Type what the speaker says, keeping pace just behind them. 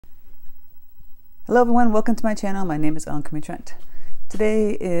Hello everyone, welcome to my channel. My name is Crimi-trent.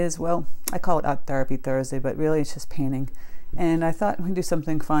 Today is, well, I call it Art Therapy Thursday, but really it's just painting. And I thought we'd do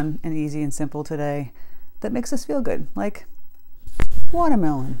something fun and easy and simple today that makes us feel good, like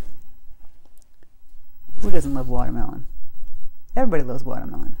watermelon. Who doesn't love watermelon? Everybody loves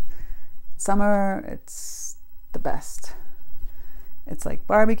watermelon. Summer, it's the best. It's like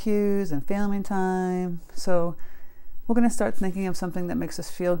barbecues and family time. So we're going to start thinking of something that makes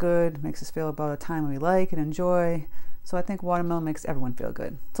us feel good, makes us feel about a time we like and enjoy. So I think watermelon makes everyone feel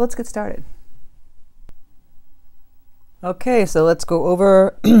good. So let's get started. Okay, so let's go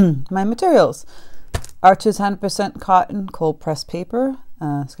over my materials. Arches 100% cotton cold pressed paper.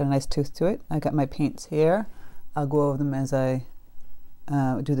 It's got a nice tooth to it. I got my paints here. I'll go over them as I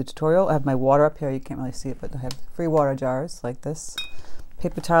do the tutorial. I have my water up here. You can't really see it, but I have 3 water jars like this.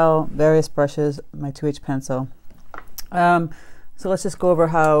 Paper towel, various brushes, my 2H pencil. So let's just go over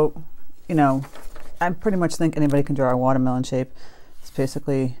how, I pretty much think anybody can draw a watermelon shape. It's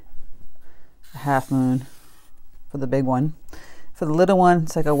basically a half moon for the big one. For the little one,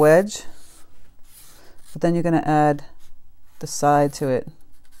 it's like a wedge, but then you're going to add the side to it.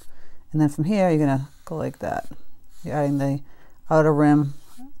 And then from here, you're going to go like that. You're adding the outer rim,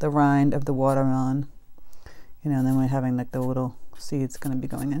 the rind of the watermelon, and then we're having like the little seeds going to be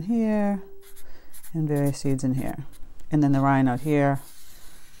going in here and various seeds in here. And then the rind out here,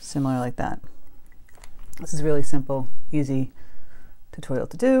 similar like that. This is really simple, easy tutorial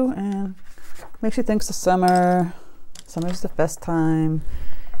to do, and makes you think the summer. Summer's the best time.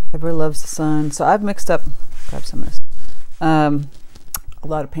 Everyone loves the sun. So I've mixed up, grab some of this, a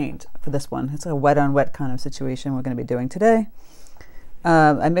lot of paint for this one. It's a wet on wet kind of situation we're going to be doing today.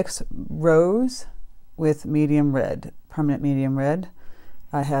 I mixed rose with medium red, permanent medium red.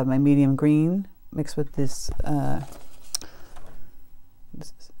 I have my medium green mixed with this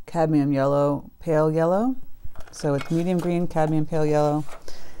cadmium yellow, pale yellow. So it's medium green, cadmium pale yellow.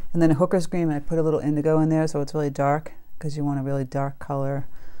 And then a hooker's green, I put a little indigo in there so it's really dark, because you want a really dark color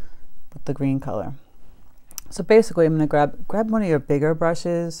with the green color. So basically I'm going to grab one of your bigger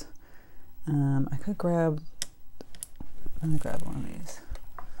brushes. I'm going to grab one of these.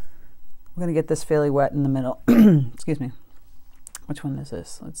 We're going to get this fairly wet in the middle. Excuse me. Which one is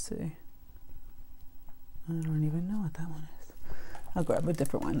this? Let's see. I don't even know what that one is. I'll grab a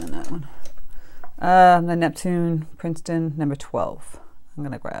different one than that one. The Neptune Princeton number 12. I'm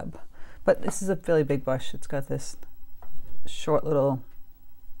going to grab. But this is a fairly big brush. It's got this short little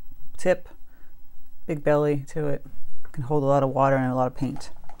tip, big belly to it. It can hold a lot of water and a lot of paint.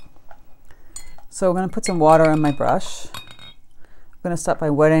 So we're going to put some water on my brush. I'm going to start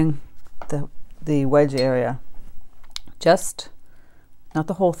by wetting the wedge area. Just, not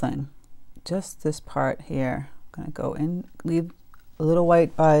the whole thing, just this part here. I'm going to go in, leave a little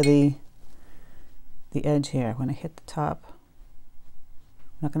white by the edge here. When I hit the top,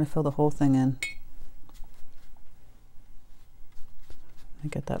 I'm not going to fill the whole thing in. I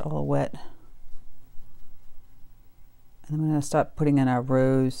get that all wet. And I'm going to start putting in our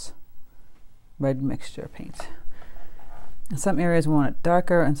rose red mixture paint. In some areas we want it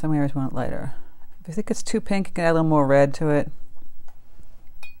darker, and some areas we want it lighter. If you think it's too pink, you can add a little more red to it.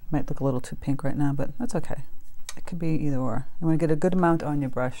 Might look a little too pink right now, but that's okay. It can be either or. You want to get a good amount on your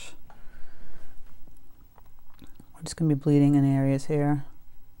brush. We're just going to be bleeding in areas here.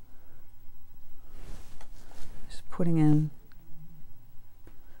 Just putting in,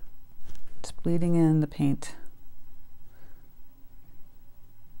 just bleeding in the paint.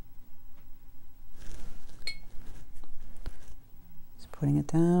 Just putting it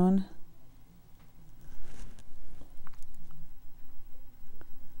down.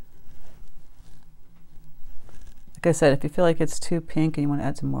 Like I said, if you feel like it's too pink and you want to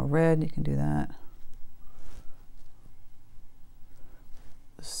add some more red, you can do that.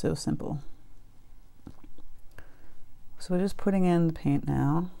 It's so simple. So we're just putting in the paint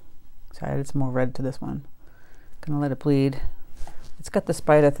now. So I added some more red to this one. Gonna let it bleed. It's got the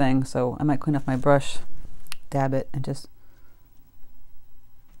spider thing, so I might clean off my brush, dab it, and just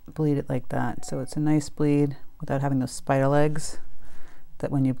bleed it like that. So it's a nice bleed without having those spider legs that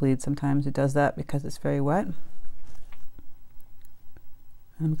when you bleed sometimes it does that because it's very wet.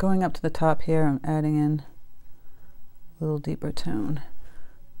 I'm going up to the top here. I'm adding in a little deeper tone.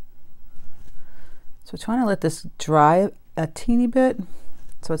 So trying to let this dry a teeny bit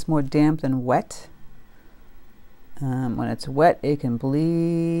so it's more damp than wet. When it's wet, it can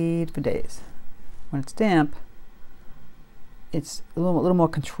bleed for days. When it's damp, it's a little more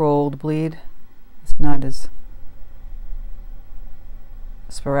controlled bleed. It's not as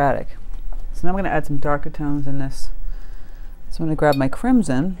sporadic. So now I'm going to add some darker tones in this. So I'm going to grab my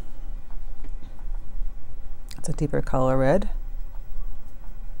crimson. It's a deeper color red.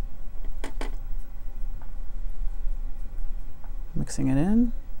 Mixing it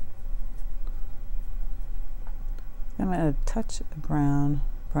in. I'm going to add a touch of brown,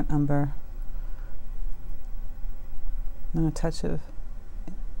 burnt umber, and a touch of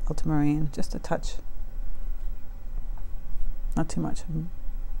ultramarine, just a touch, not too much,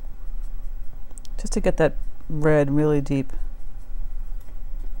 just to get that red really deep.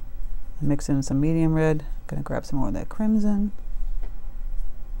 And mix in some medium red. I'm going to grab some more of that crimson,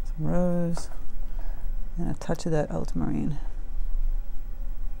 some rose, and a touch of that ultramarine.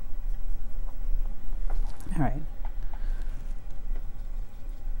 All right.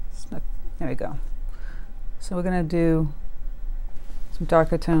 There we go. So we're going to do some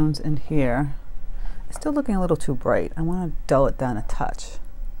darker tones in here. It's still looking a little too bright. I want to dull it down a touch.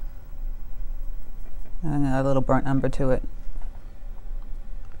 And I'm going to add a little burnt umber to it.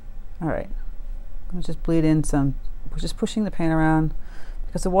 All right. I'm going to just bleed in some, we're just pushing the paint around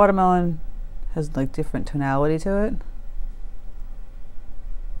because the watermelon has like different tonality to it.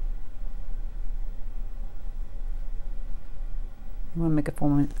 You want to make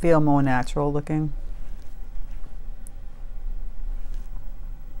it feel more natural looking.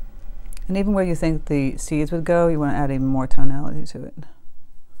 And even where you think the seeds would go, you want to add even more tonality to it.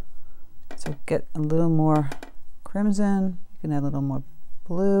 So get a little more crimson, you can add a little more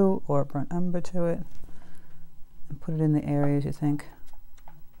blue or burnt umber to it, and put it in the areas you think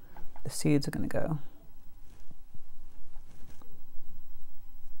the seeds are going to go.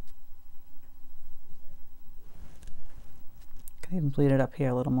 Even bleed it up here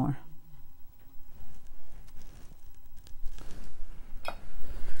a little more.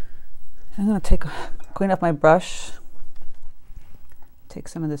 I'm going to clean up my brush, take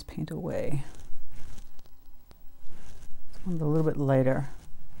some of this paint away. It's a little bit lighter.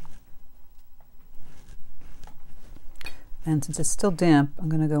 And since it's still damp, I'm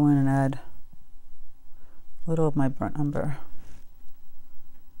going to go in and add a little of my burnt umber.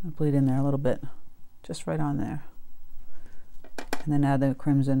 I'll bleed in there a little bit, just right on there. And then add the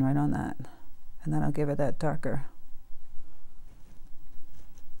crimson right on that. And then I'll give it that darker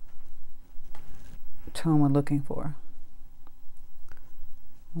tone we're looking for.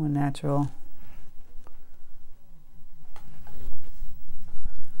 More natural.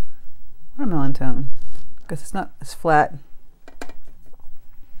 Watermelon tone. Because it's not as flat.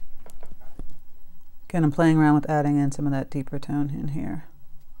 Again, I'm playing around with adding in some of that deeper tone in here.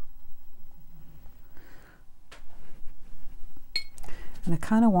 And I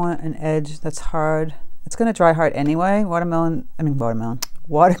kind of want an edge that's hard. It's going to dry hard anyway.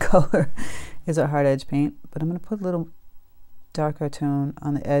 Watercolor is a hard edge paint, but I'm going to put a little darker tone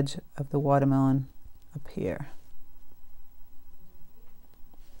on the edge of the watermelon up here.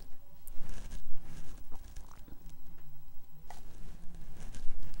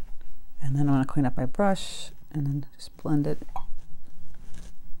 And then I'm going to clean up my brush and then just blend it.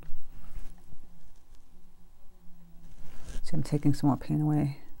 See, I'm taking some more paint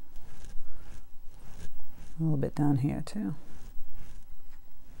away. A little bit down here too.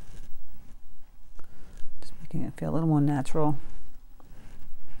 Just making it feel a little more natural.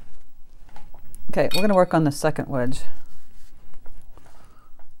 Okay, we're going to work on the second wedge.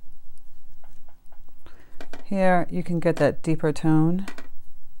 Here you can get that deeper tone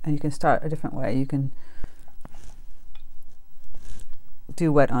and you can start a different way. You can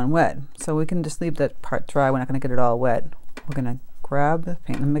do wet on wet. So we can just leave that part dry. We're not going to get it all wet. We're going to grab the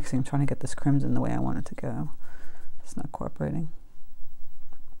paint. I'm mixing, trying to get this crimson the way I want it to go. It's not cooperating.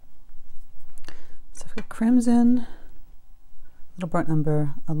 So I've got crimson, a little burnt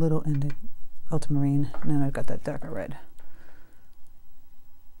umber, a little ultramarine, and then I've got that darker red.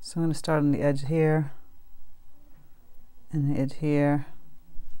 So I'm going to start on the edge here, and the edge here,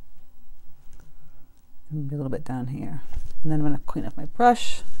 and maybe a little bit down here. And then I'm going to clean up my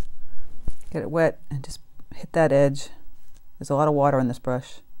brush, get it wet, and just hit that edge. There's a lot of water in this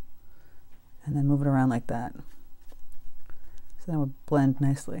brush. And then move it around like that. So then it will blend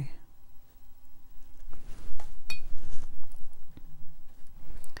nicely.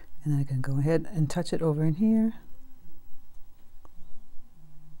 And then I can go ahead and touch it over in here.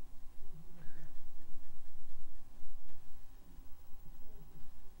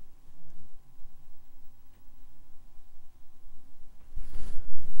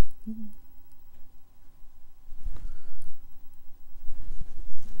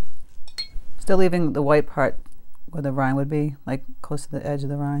 Still leaving the white part where the rind would be, like close to the edge of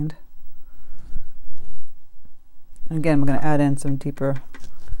the rind. And again, we're going to add in some deeper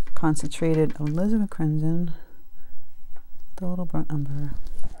concentrated alizarin crimson, the little burnt umber.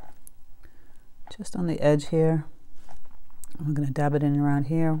 just on the edge here. I'm going to dab it in around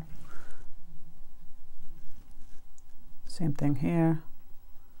here. Same thing here.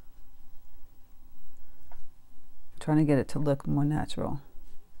 Trying to get it to look more natural.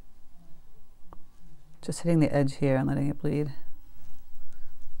 Just hitting the edge here and letting it bleed.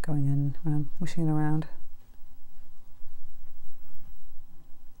 Going in, around, whooshing it around.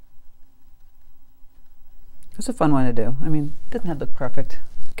 It's a fun one to do. I mean, it doesn't have to look perfect.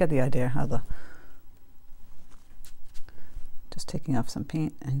 Get the idea how the... Just taking off some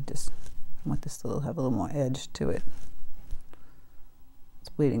paint and just want this to have a little more edge to it. It's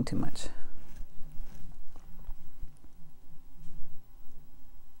bleeding too much.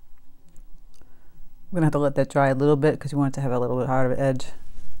 We're gonna have to let that dry a little bit because you want it to have a little bit harder edge.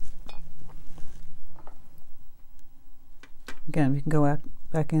 Again, we can go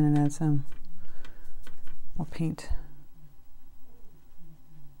back in and add some more paint.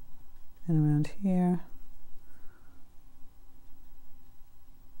 And around here.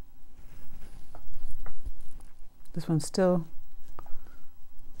 This one's still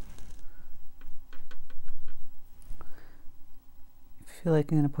feel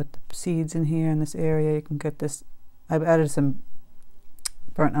like I'm going to put the seeds in here in this area. You can get this. I've added some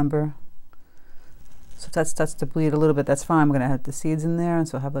burnt umber. So if that starts to bleed a little bit, that's fine. I'm going to add the seeds in there, and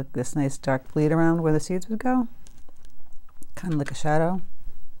so I'll have like this nice dark bleed around where the seeds would go. Kind of like a shadow.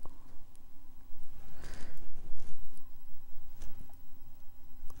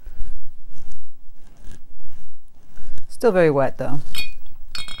 Still very wet though.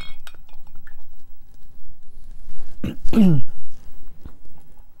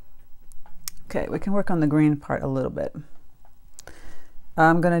 Okay, we can work on the green part a little bit.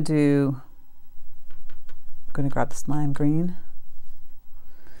 I'm gonna grab this lime green,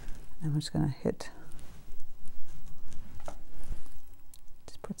 and we're just gonna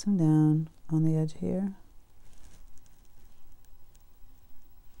just put some down on the edge here.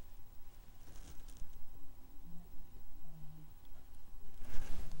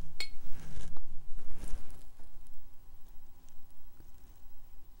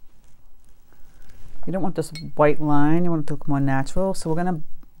 You don't want this white line, you want it to look more natural. So we're gonna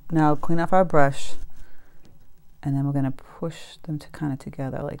now clean off our brush, and then we're gonna push them kind of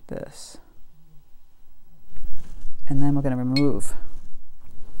together like this. And then we're gonna remove.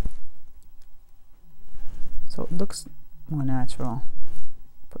 So it looks more natural,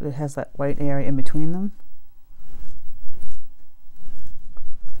 but it has that white area in between them.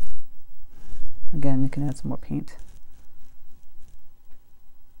 Again, you can add some more paint.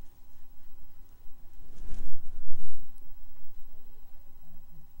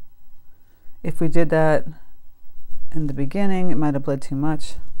 If we did that in the beginning, it might have bled too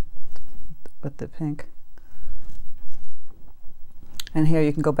much with the pink. And here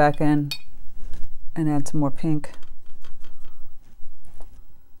you can go back in and add some more pink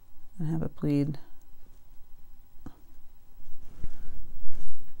and have it bleed.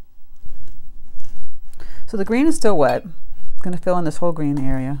 So the green is still wet. I'm going to fill in this whole green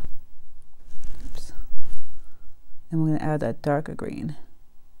area. Oops. And we're going to add that darker green.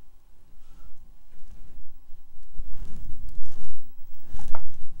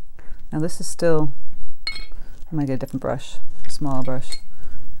 Now this is still, I might get a different brush, a smaller brush.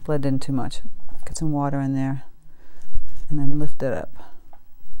 Blend in too much. Get some water in there and then lift it up.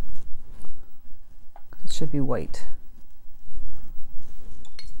 It should be white.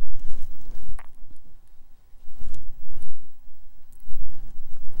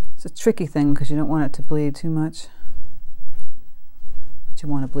 It's a tricky thing because you don't want it to bleed too much, but you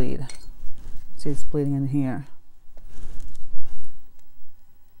want to bleed. See, it's bleeding in here.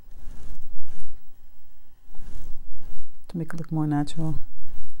 To make it look more natural.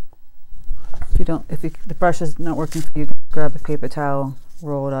 If the brush is not working for you, grab a paper towel,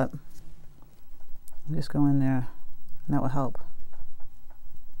 roll it up, and just go in there, and that will help.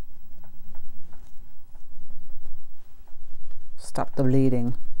 Stop the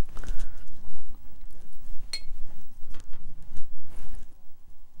bleeding.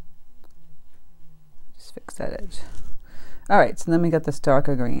 Just fix that edge. All right, so then we got this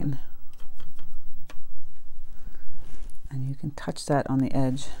darker green. And you can touch that on the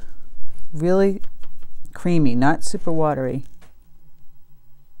edge. Really creamy, not super watery.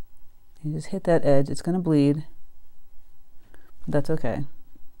 You just hit that edge. It's going to bleed, but that's okay.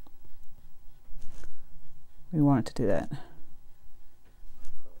 We want it to do that.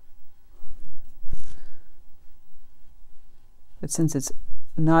 But since it's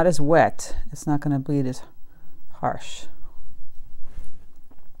not as wet, it's not going to bleed as harsh.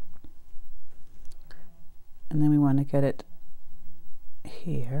 And then we want to get it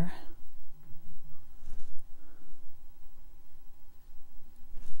here.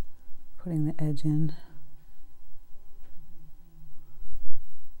 putting the edge in.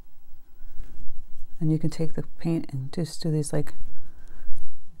 And you can take the paint and just do these like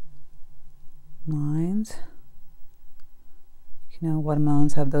lines. You know,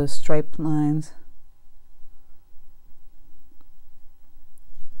 watermelons have those striped lines.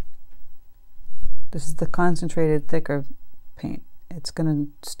 This is the concentrated, thicker paint. It's going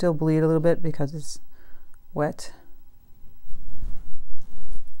to still bleed a little bit because it's wet.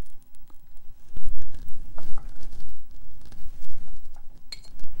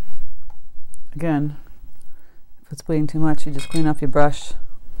 Again, if it's bleeding too much, you just clean off your brush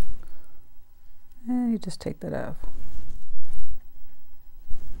and you just take that off.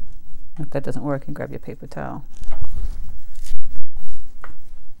 If that doesn't work, you can grab your paper towel.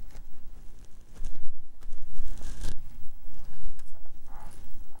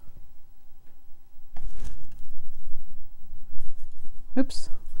 Oops,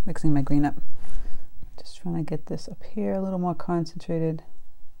 mixing my green up. Just trying to get this up here a little more concentrated.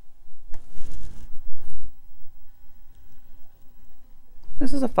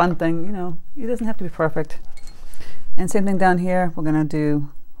 This is a fun thing, you know, it doesn't have to be perfect. And same thing down here, we're gonna do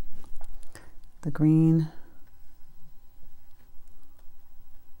the green.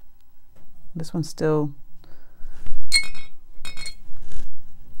 This one's still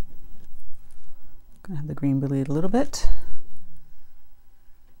gonna have the green bleed a little bit.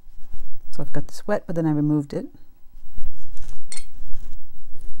 So I've got this wet, but then I removed it.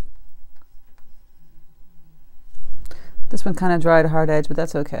 This one kind of dried a hard edge, but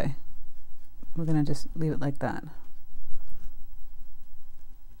that's okay. We're gonna just leave it like that.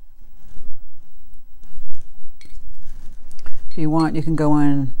 If you want, you can go in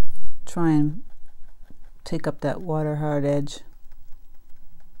and try and take up that water hard edge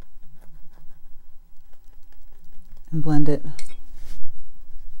and blend it.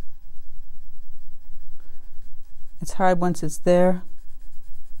 It's hard once it's there.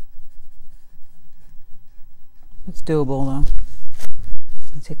 It's doable though.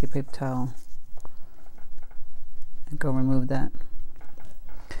 Take your paper towel and go remove that.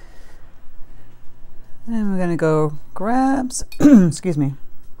 And we're gonna go grab, excuse me,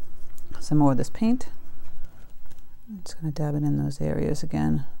 some more of this paint. I'm just gonna dab it in those areas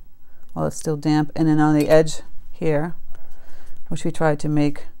again while it's still damp. And then on the edge here, which we tried to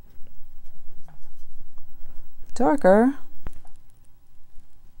make darker,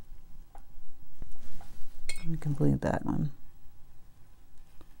 we can bleed that one.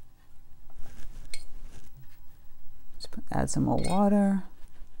 Just add some more water.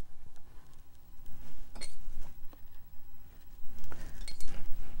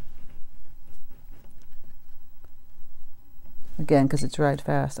 Again, because it dried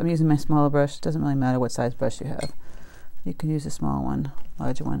fast. I'm using my smaller brush. It doesn't really matter what size brush you have. You can use a small one,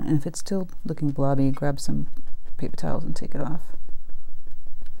 larger one. And if it's still looking blobby, grab some paper towels and take it off.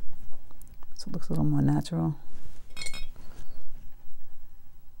 So it looks a little more natural.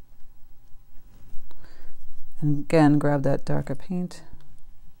 And again, grab that darker paint.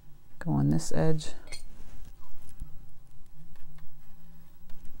 Go on this edge.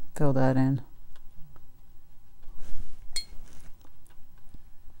 Fill that in.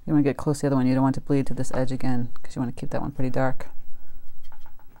 You want to get close to the other one. You don't want to bleed to this edge again because you want to keep that one pretty dark.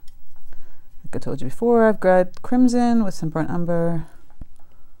 Like I told you before, I've got crimson with some burnt umber.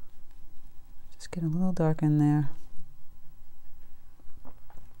 Just get a little dark in there.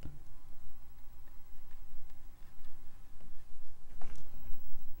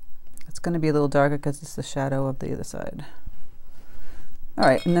 It's going to be a little darker because it's the shadow of the other side. All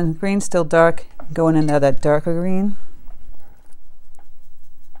right, and then green's still dark. Going in there, that darker green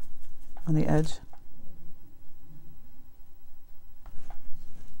on the edge.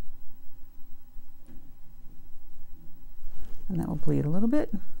 And that will bleed a little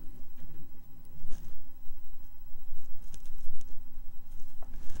bit.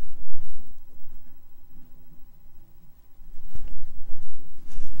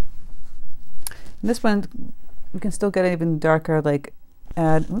 And this one, we can still get even darker, like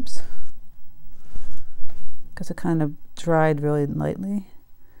add, oops, because it kind of dried really lightly.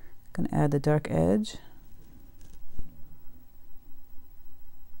 Gonna add the dark edge.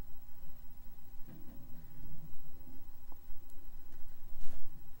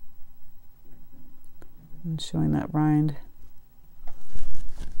 And showing that rind.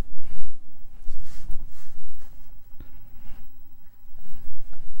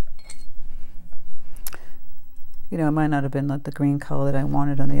 You know, it might not have been like the green color that I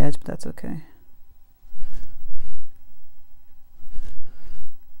wanted on the edge, but that's okay.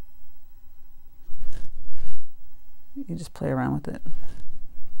 You just play around with it.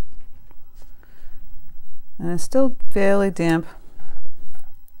 And it's still fairly damp.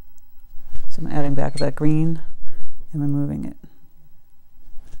 So I'm adding back that green and removing it.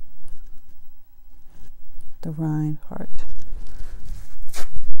 The rind part.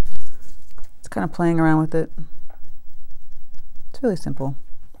 It's kind of playing around with it. It's really simple.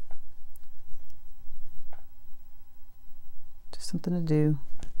 Just something to do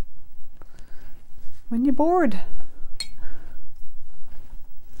when you're bored.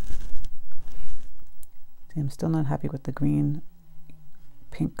 See, I'm still not happy with the green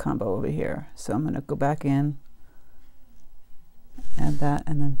pink combo over here, so I'm going to go back in, add that,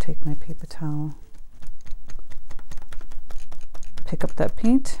 and then take my paper towel, pick up that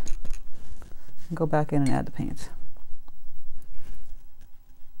paint, and go back in and add the paint.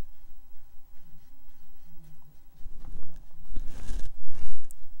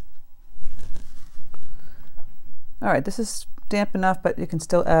 All right, this is damp enough, but you can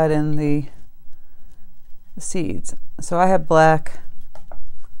still add in the seeds. So I have black.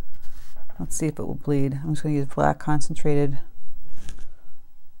 Let's see if it will bleed. I'm just going to use black concentrated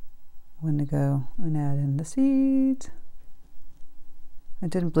Wendigo and add in the seeds. It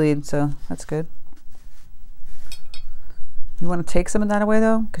didn't bleed, so that's good. You want to take some of that away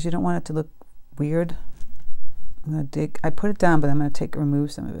though, because you don't want it to look weird. I'm going to dig. I put it down, but I'm going to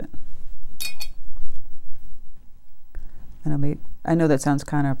remove some of it. And I know that sounds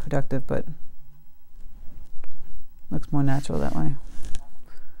counterproductive, but looks more natural that way.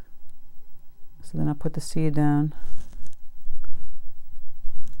 So then I'll put the seed down.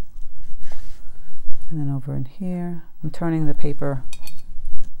 And then over in here, I'm turning the paper.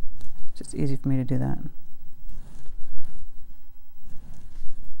 It's just easy for me to do that.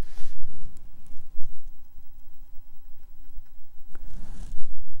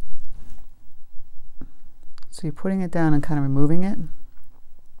 So you're putting it down and kind of removing it.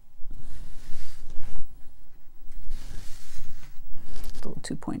 It's a little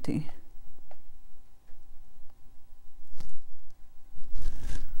too pointy.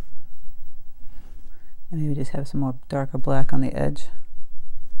 And maybe just have some more darker black on the edge.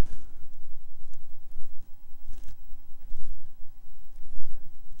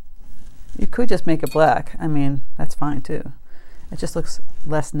 You could just make it black. I mean, that's fine too. It just looks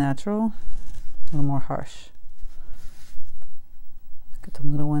less natural, a little more harsh. Get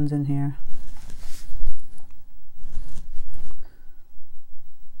some little ones in here.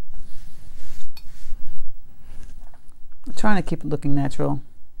 I'm trying to keep it looking natural.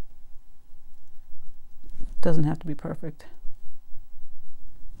 Doesn't have to be perfect.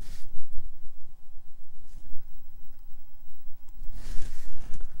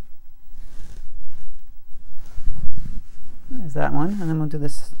 There's that one, and then we'll do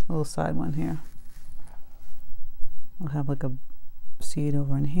this little side one here. We'll have like a seed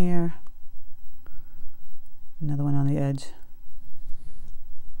over in here, another one on the edge.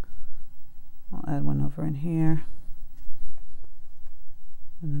 I'll add one over in here,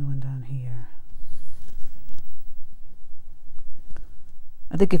 another one down here.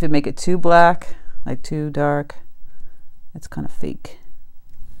 I think if you make it too black, like too dark, it's kind of fake.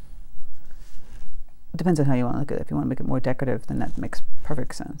 It depends on how you want to look at it. If you want to make it more decorative, then that makes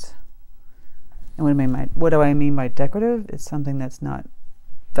perfect sense. And what do I mean by decorative? It's something that's not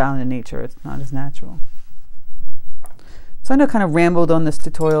found in nature. It's not as natural. So I know I kind of rambled on this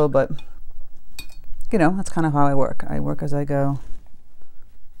tutorial, but you know, that's kind of how I work. I work as I go.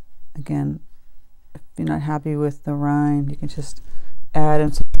 Again, if you're not happy with the rind, you can just add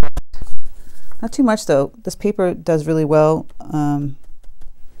and subtract. Not too much though. This paper does really well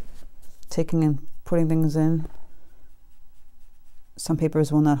taking and putting things in. Some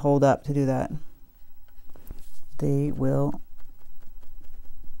papers will not hold up to do that. They will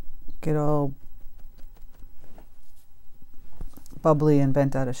get all bubbly and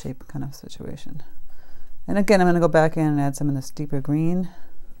bent out of shape kind of situation. And again, I'm going to go back in and add some of this deeper green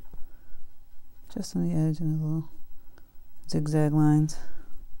just on the edge and the little zigzag lines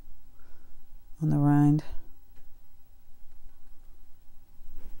on the rind.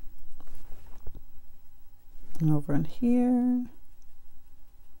 And over in here,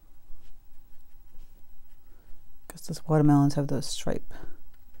 because those watermelons have those stripe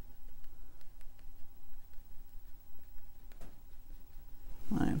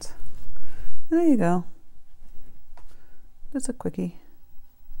lines. And there you go. That's a quickie.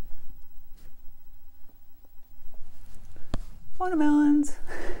 Watermelons.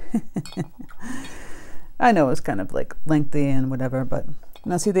 I know it's kind of like lengthy and whatever, but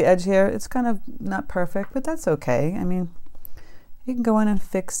now see the edge here? It's kind of not perfect, but that's okay. I mean, you can go in and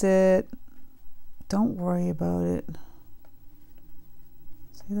fix it. Don't worry about it.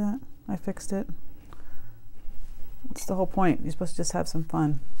 See that? I fixed it. That's the whole point. You're supposed to just have some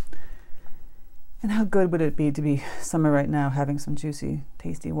fun. And how good would it be to be summer right now, having some juicy,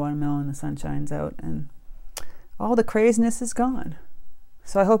 tasty watermelon, the sun shines out, and all the craziness is gone.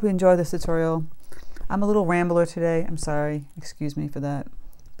 So I hope you enjoy this tutorial. I'm a little rambler today. I'm sorry. Excuse me for that.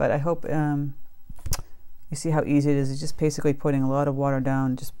 But I hope you see how easy it is. It's just basically putting a lot of water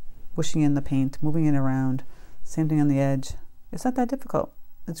down, just whooshing in the paint, moving it around. Same thing on the edge. It's not that difficult.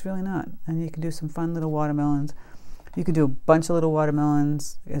 It's really not. And you can do some fun little watermelons. You can do a bunch of little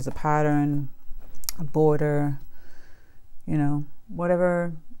watermelons as a pattern, a border, you know,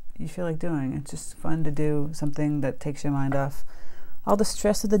 whatever you feel like doing. It's just fun to do something that takes your mind off all the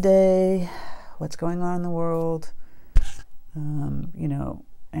stress of the day, what's going on in the world, you know,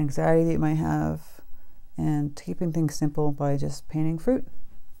 anxiety that you might have, and keeping things simple by just painting fruit.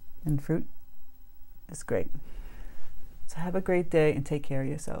 And fruit is great. So have a great day and take care of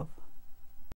yourself.